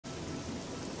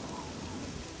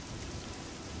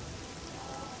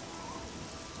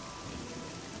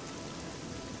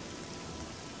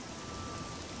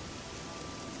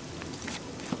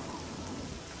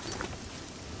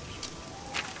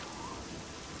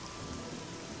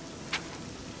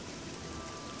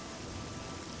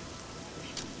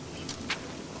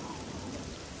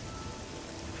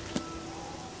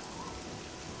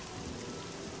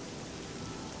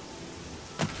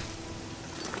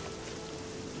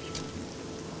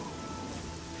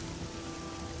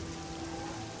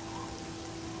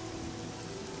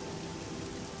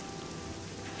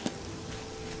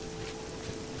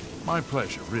My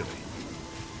pleasure, really.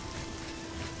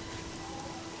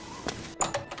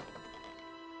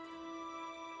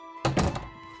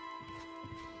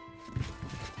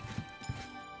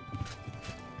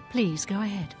 Please, go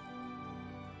ahead.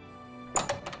 A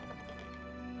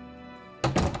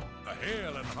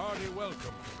hail and hearty welcome,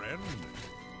 friend.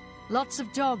 Lots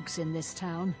of dogs in this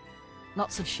town.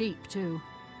 Lots of sheep, too.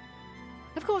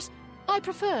 Of course, I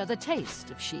prefer the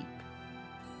taste of sheep.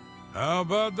 How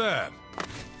about that?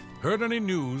 Heard any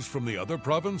news from the other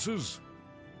provinces?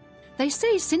 They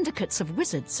say syndicates of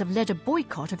wizards have led a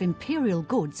boycott of imperial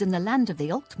goods in the land of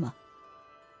the Ultima.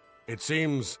 It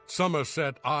seems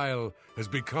Somerset Isle has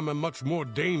become a much more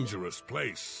dangerous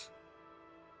place.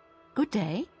 Good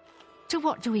day. To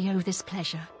what do we owe this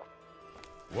pleasure?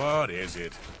 What is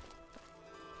it?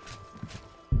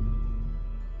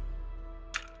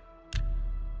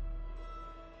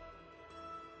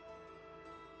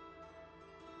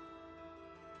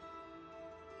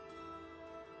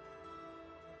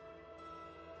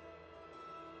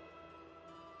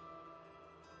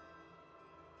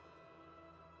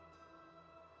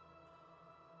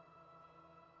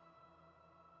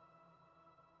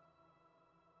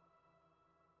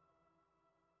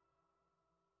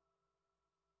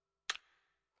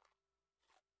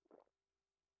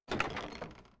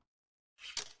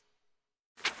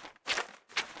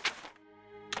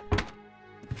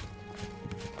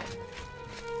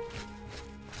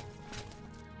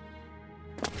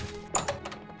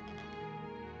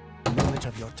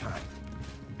 Of your time.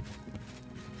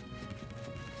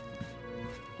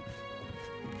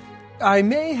 I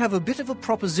may have a bit of a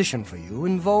proposition for you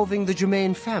involving the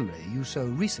Germain family you so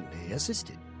recently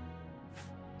assisted.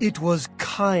 It was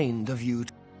kind of you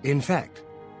to... In fact,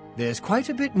 there's quite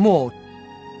a bit more.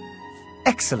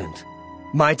 Excellent.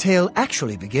 My tale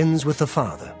actually begins with the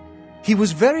father. He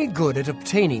was very good at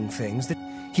obtaining things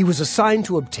that he was assigned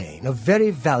to obtain, a very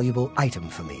valuable item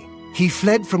for me. He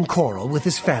fled from Coral with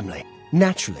his family.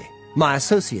 Naturally, my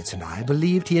associates and I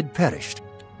believed he had perished.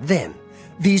 Then,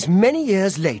 these many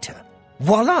years later,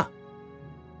 voila!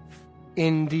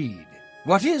 Indeed.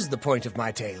 What is the point of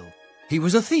my tale? He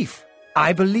was a thief.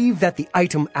 I believe that the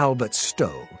item Albert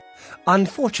stole.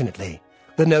 Unfortunately,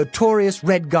 the notorious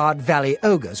Redguard Valley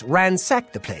ogres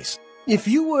ransacked the place. If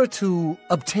you were to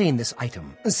obtain this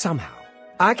item somehow,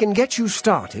 I can get you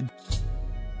started.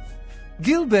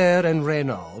 Gilbert and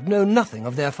Reynald know nothing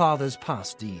of their father's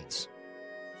past deeds.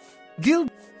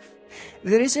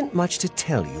 There isn't much to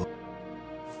tell you.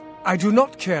 I do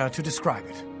not care to describe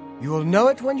it. You will know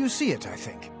it when you see it, I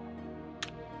think.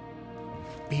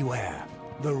 Beware.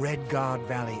 The Redguard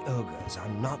Valley ogres are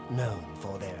not known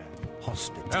for their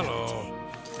hospitality. Hello.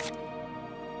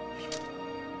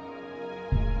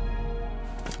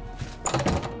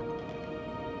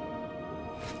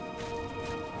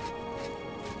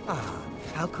 Ah,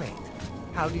 how quaint.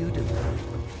 How do you do?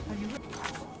 Are you...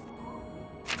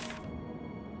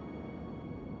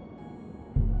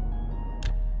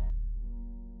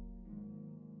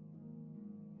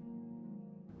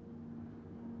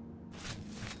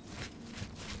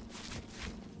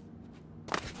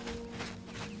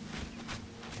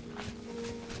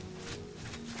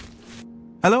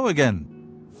 Hello again.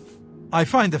 I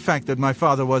find the fact that my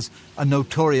father was a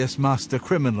notorious master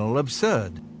criminal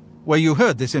absurd. Where you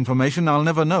heard this information, I'll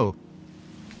never know.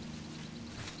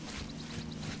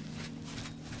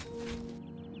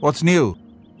 What's new?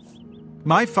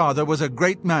 My father was a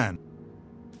great man.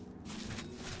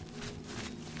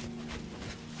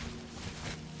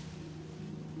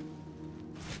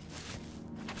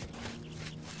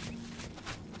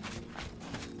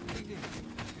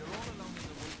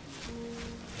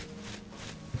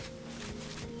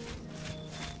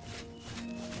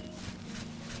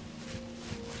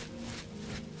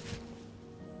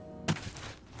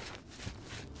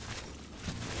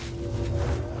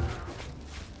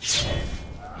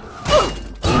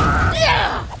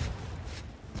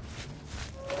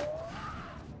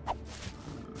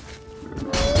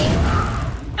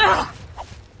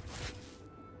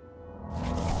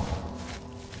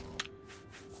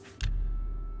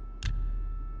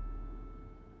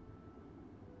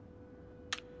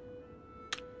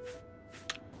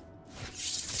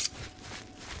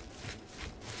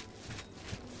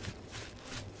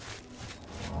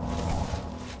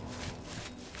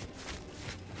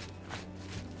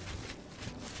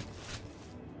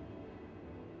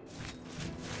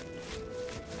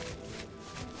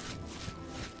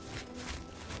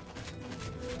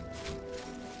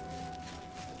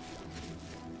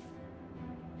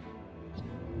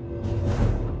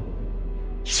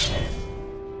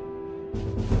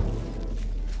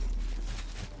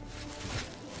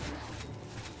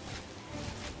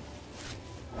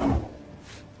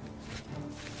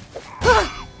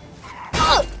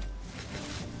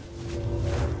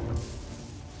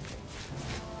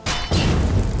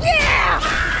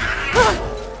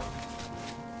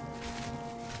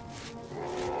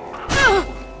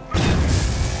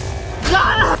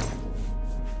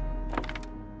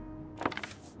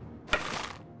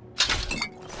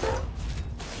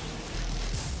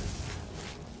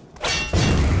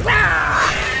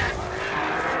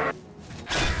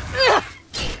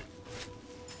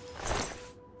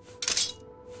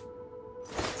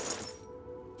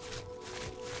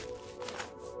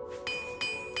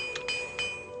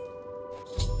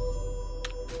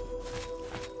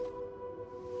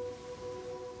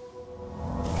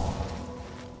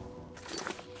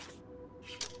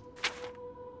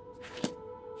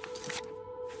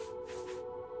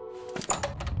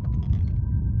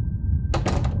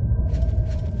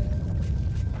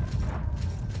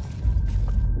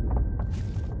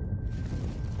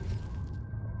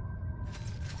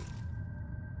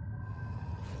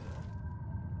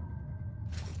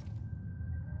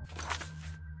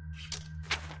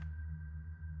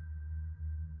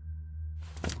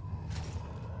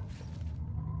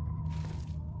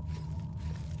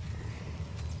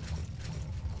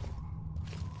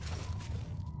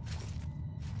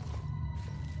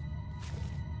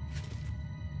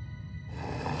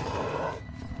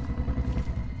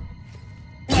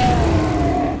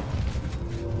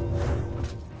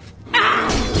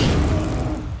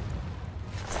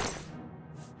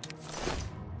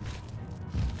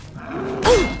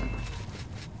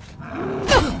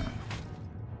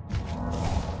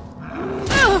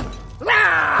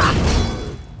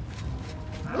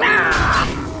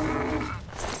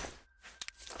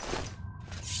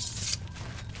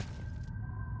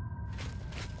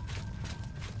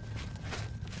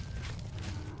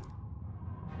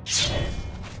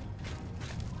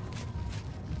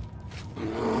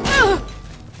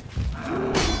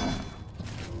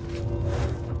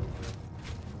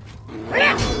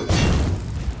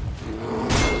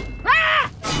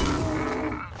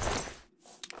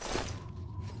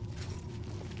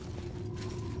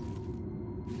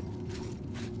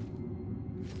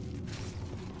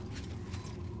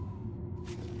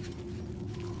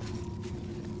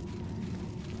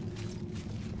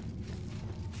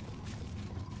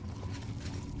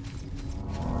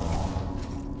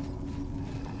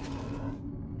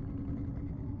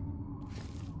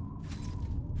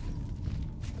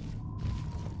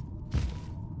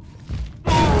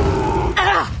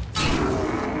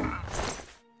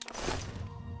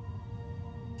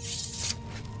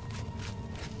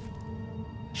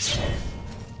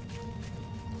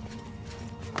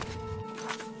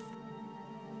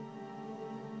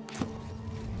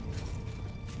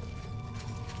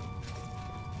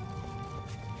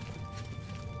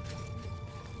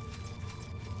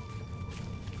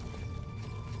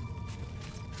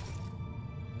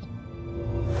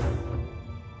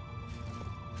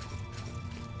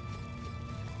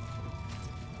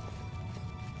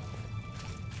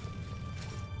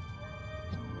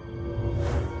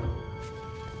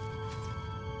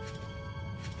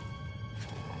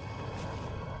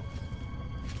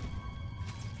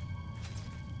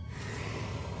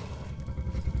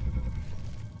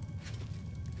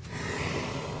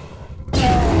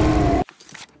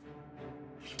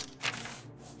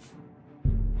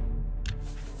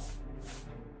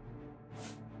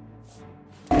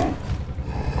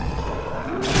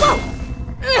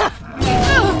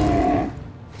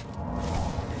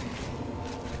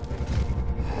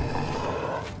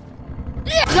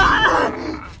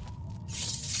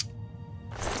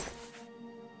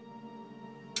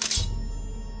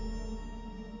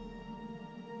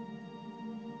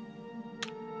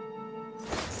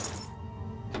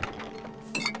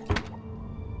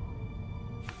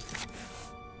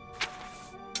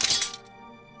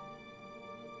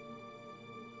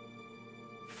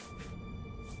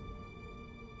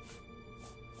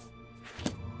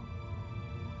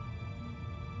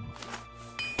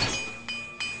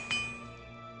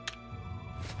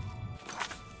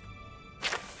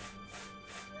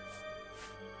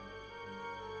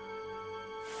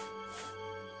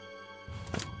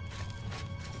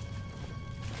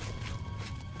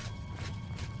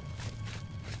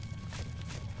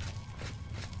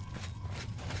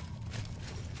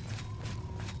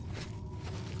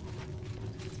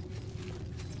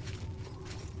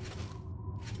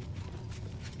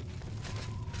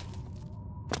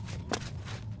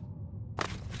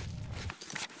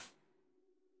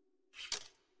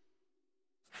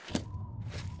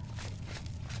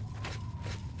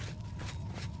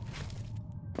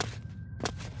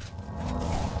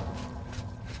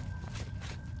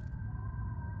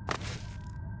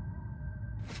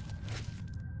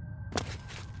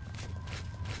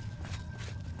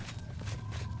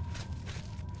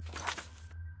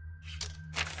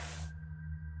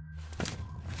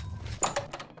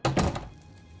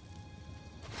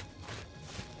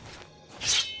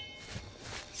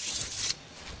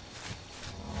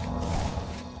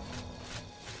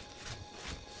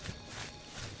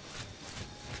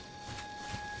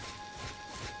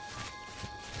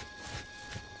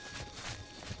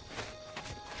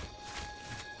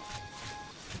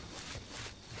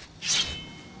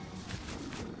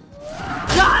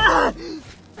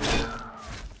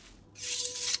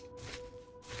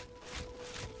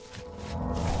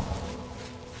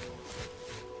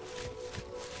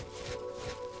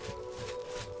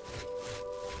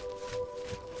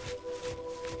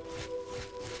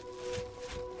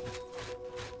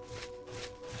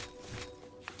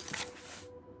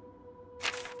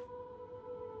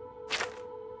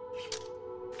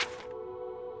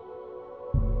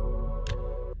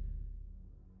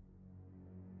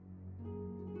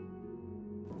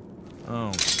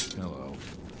 Oh, hello.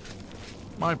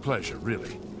 My pleasure,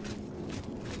 really.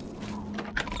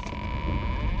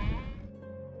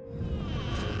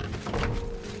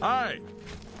 Hi.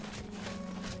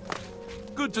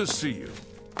 Good to see you.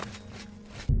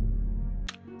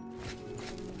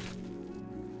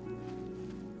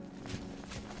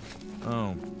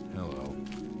 Oh, hello.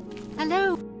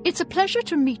 Hello. It's a pleasure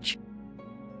to meet you.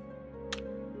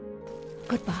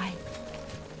 Goodbye.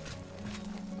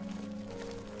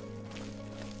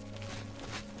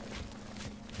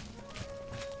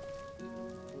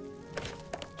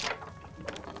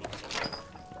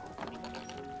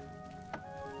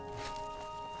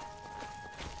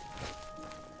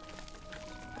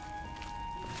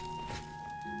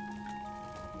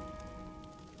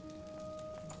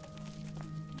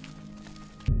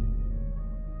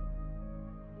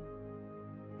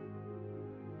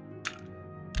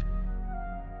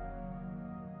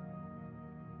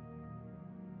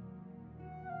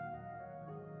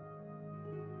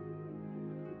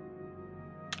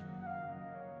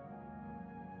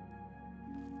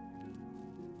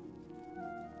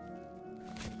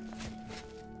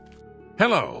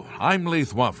 Hello, I'm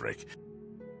Leith Wavrik.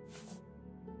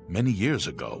 Many years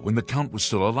ago, when the Count was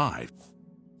still alive.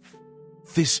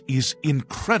 This is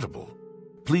incredible.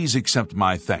 Please accept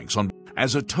my thanks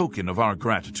as a token of our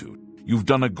gratitude. You've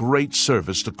done a great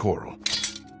service to Coral.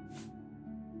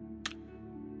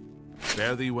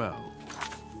 Fare thee well.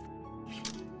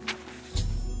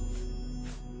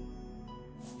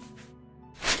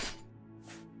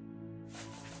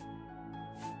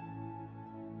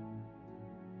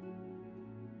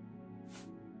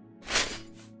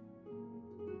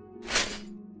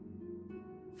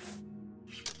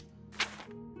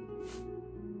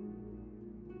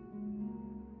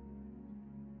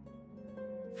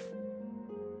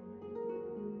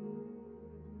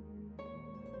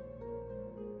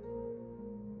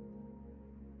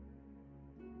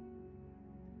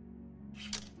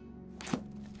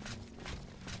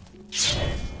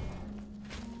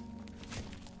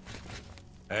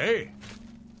 Hey.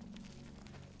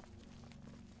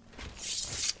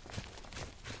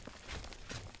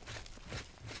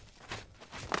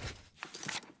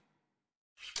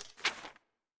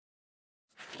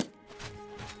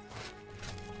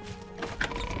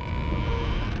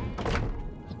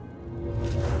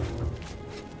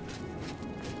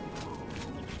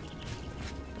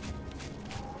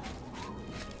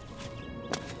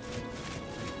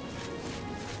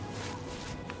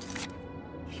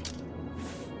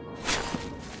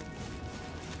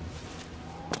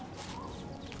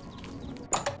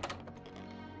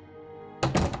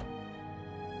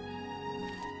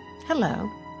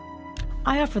 Hello.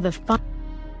 I offer the fun.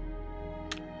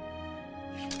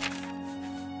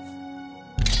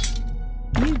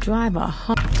 You drive a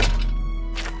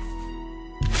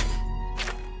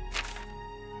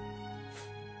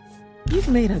You've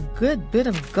made a good bit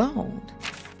of gold.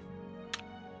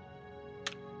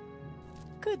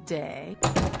 Good day.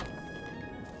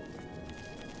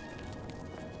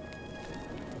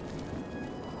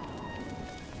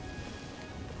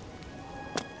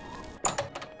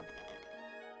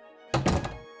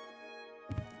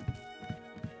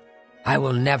 I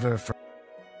will never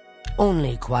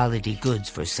Only quality goods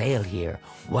for sale here.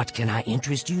 What can I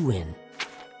interest you in?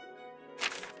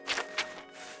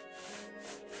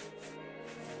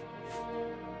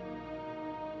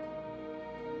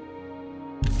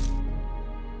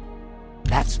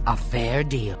 That's a fair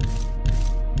deal.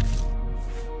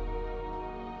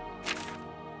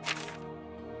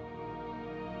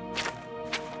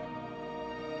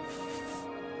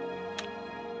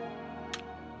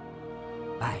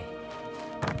 Bye.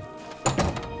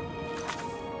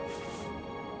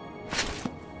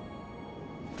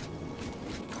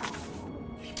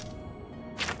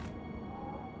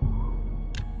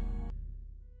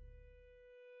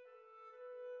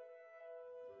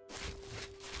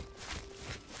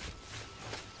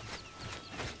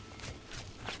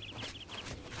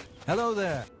 Hello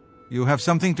there. You have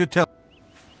something to tell.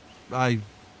 I'm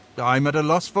at a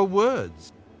loss for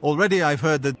words. Already I've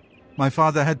heard that my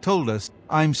father had told us.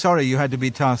 I'm sorry you had to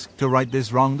be tasked to right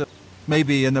this wrong.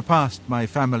 Maybe in the past my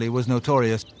family was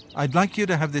notorious. I'd like you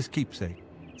to have this keepsake.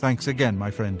 Thanks again,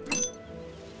 my friend.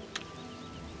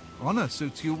 Honor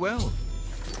suits you well.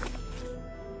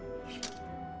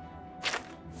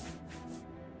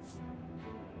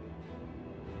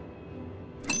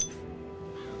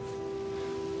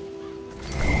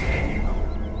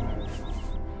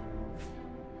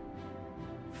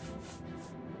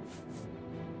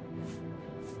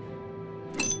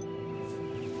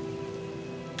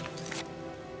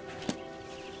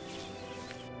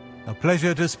 A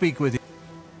pleasure to speak with you.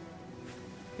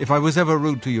 If I was ever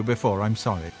rude to you before, I'm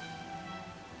sorry.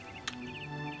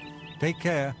 Take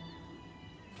care.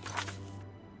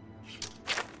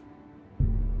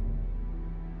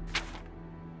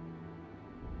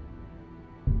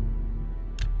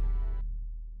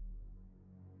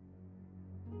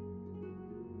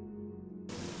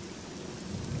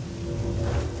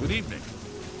 Good evening.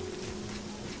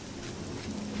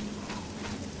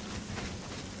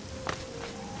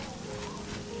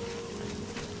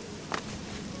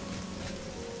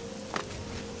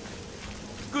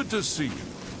 Good to see you.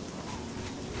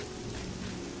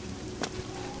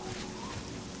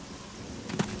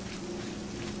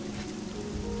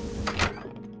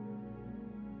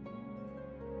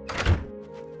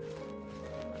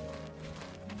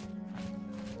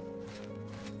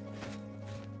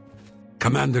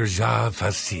 Commander Jah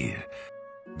Fasir.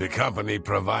 The company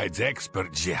provides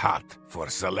expert jihad for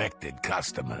selected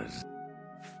customers.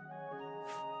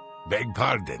 Beg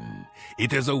pardon.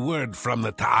 It is a word from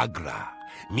the Ta'agra,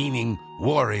 meaning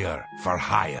warrior for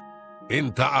hire.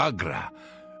 In Ta'agra,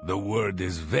 the word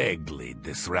is vaguely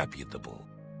disreputable.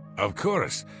 Of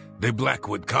course, the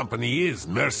Blackwood Company is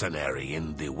mercenary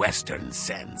in the Western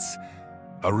sense.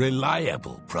 A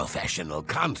reliable professional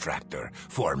contractor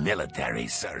for military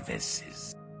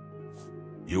services.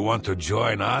 You want to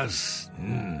join us?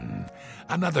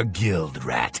 Another guild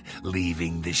rat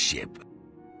leaving the ship.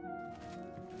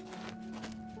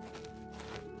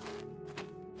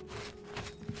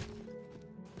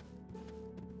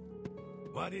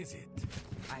 What is it?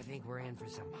 I think we're in for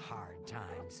some hard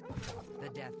times. The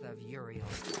death of Uriel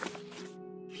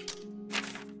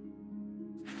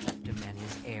to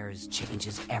his heirs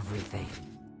changes everything.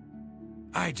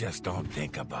 I just don't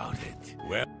think about it.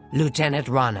 Well, Lieutenant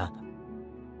Rana.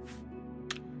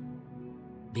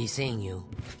 Be seeing you.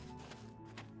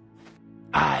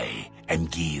 I am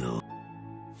Gil.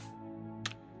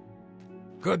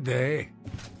 Good day.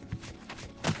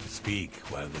 Speak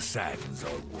while the sands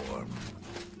are warm.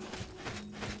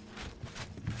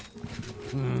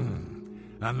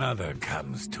 Another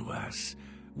comes to us.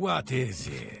 What is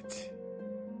it?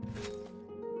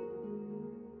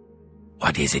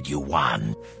 What is it you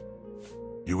want?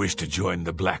 You wish to join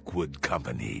the Blackwood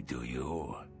Company, do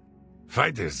you?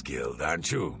 Fighters Guild,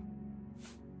 aren't you?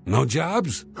 No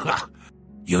jobs? Ha!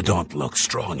 You don't look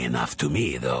strong enough to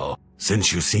me, though,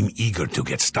 since you seem eager to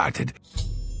get started.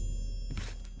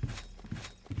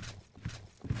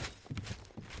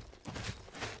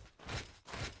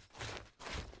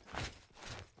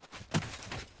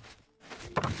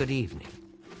 Good evening.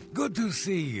 Good to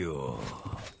see you.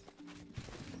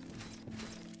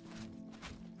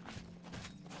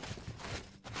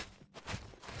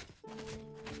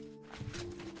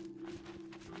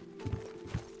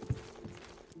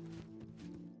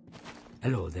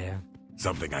 Hello there.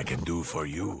 Something I can do for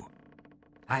you?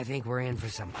 I think we're in for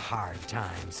some hard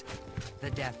times. The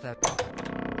death of...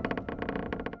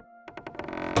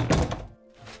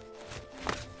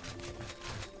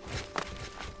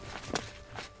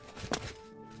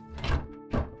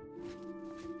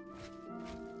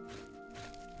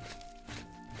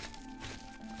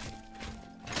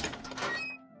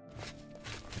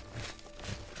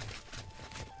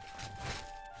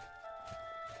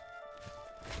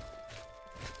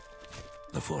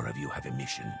 The four of you have a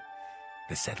mission.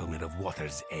 The settlement of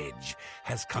Water's Edge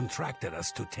has contracted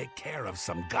us to take care of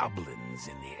some goblins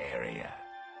in the area.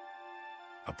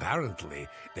 Apparently,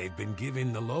 they've been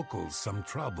giving the locals some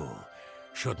trouble.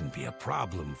 Shouldn't be a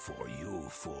problem for you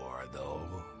four,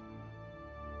 though.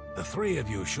 The three of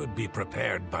you should be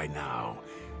prepared by now.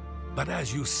 But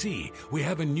as you see, we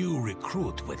have a new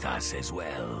recruit with us as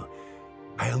well.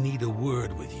 I'll need a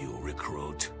word with you,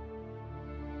 recruit.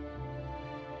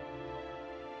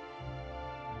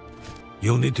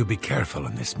 You'll need to be careful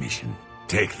on this mission.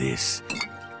 Take this.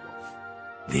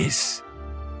 This?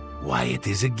 Why, it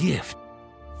is a gift.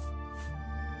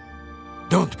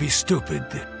 Don't be stupid.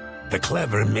 The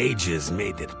clever mages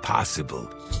made it possible.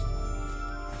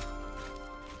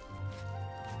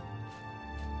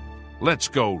 Let's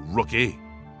go, rookie.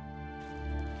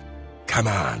 Come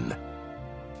on.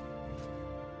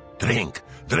 Drink,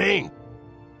 drink!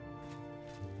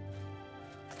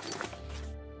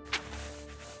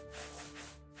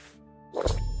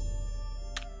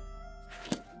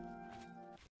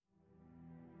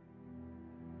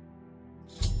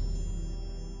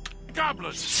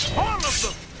 Goblins! All of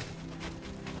them!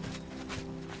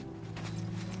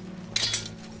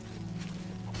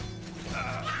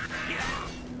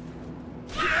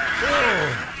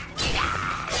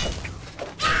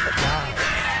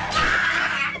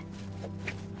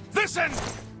 Listen!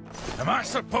 Am I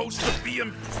supposed to be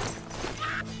in...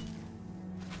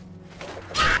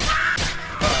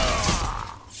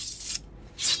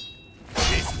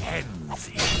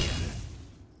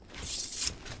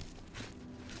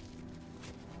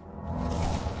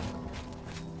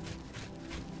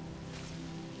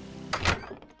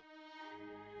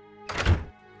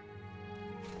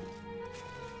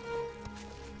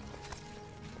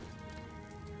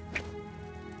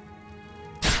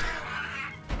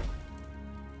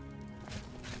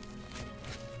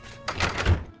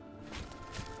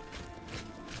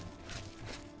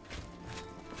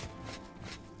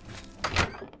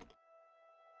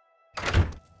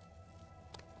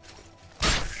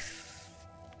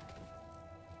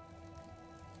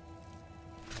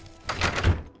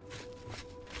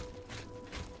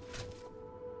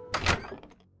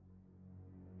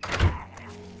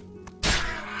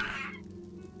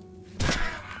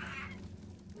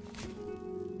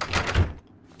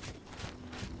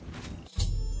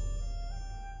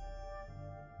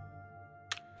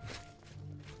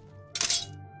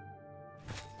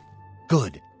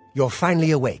 Good. You're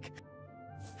finally awake.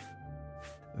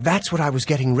 That's what I was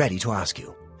getting ready to ask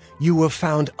you. You were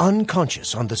found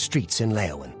unconscious on the streets in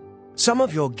Leowen. Some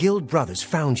of your guild brothers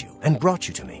found you and brought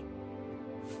you to me.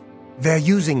 They're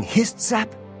using hist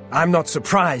sap? I'm not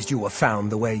surprised you were found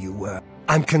the way you were.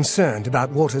 I'm concerned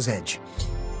about Water's Edge.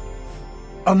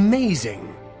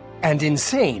 Amazing and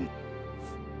insane.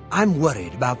 I'm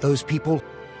worried about those people.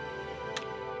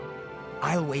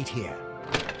 I'll wait here.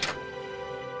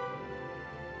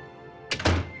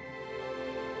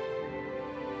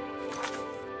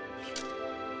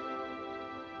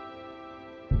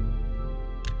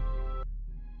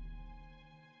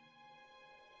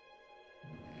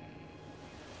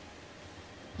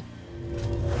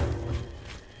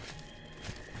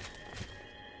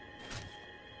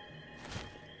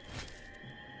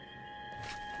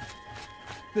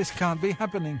 This can't be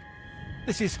happening.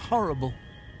 This is horrible.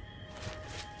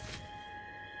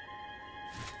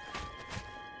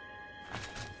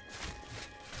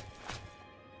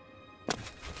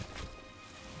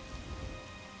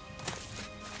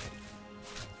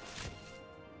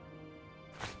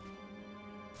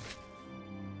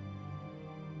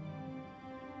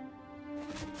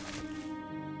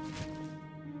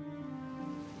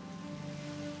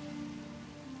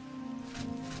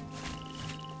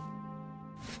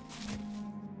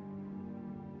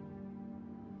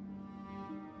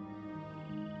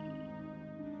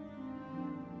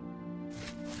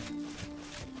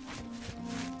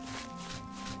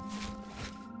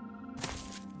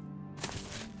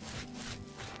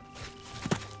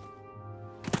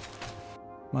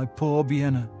 My poor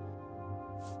Bienna.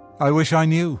 I wish I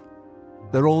knew.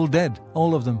 They're all dead,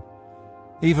 all of them.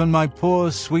 Even my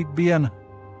poor, sweet Bienna.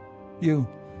 You're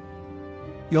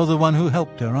the one who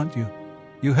helped her, aren't you?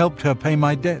 You helped her pay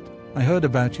my debt. I heard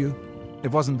about you.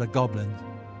 It wasn't the goblins.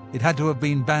 It had to have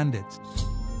been bandits.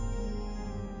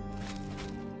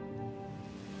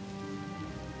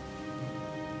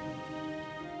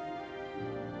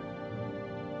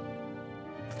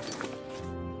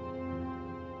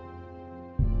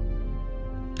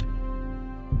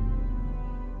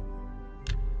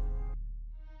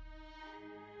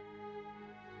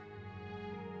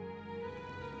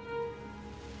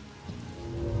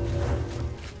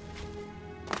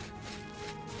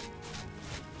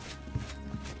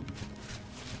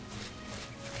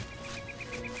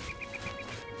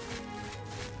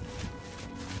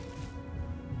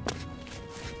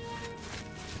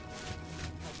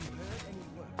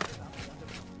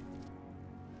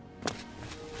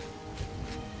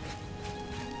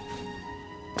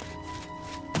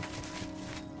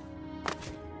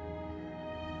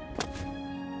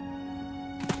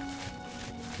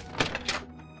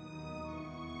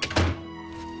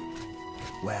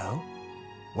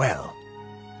 Well,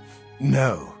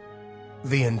 no.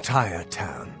 The entire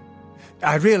town.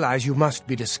 I realize you must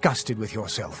be disgusted with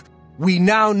yourself. We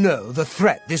now know the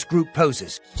threat this group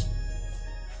poses.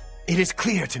 It is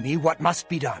clear to me what must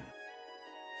be done.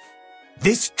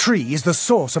 This tree is the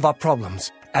source of our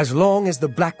problems. As long as the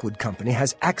Blackwood Company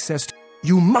has access to...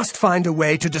 You must find a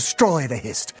way to destroy the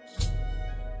Hist.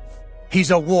 He's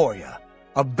a warrior.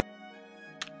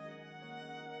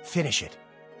 Finish it.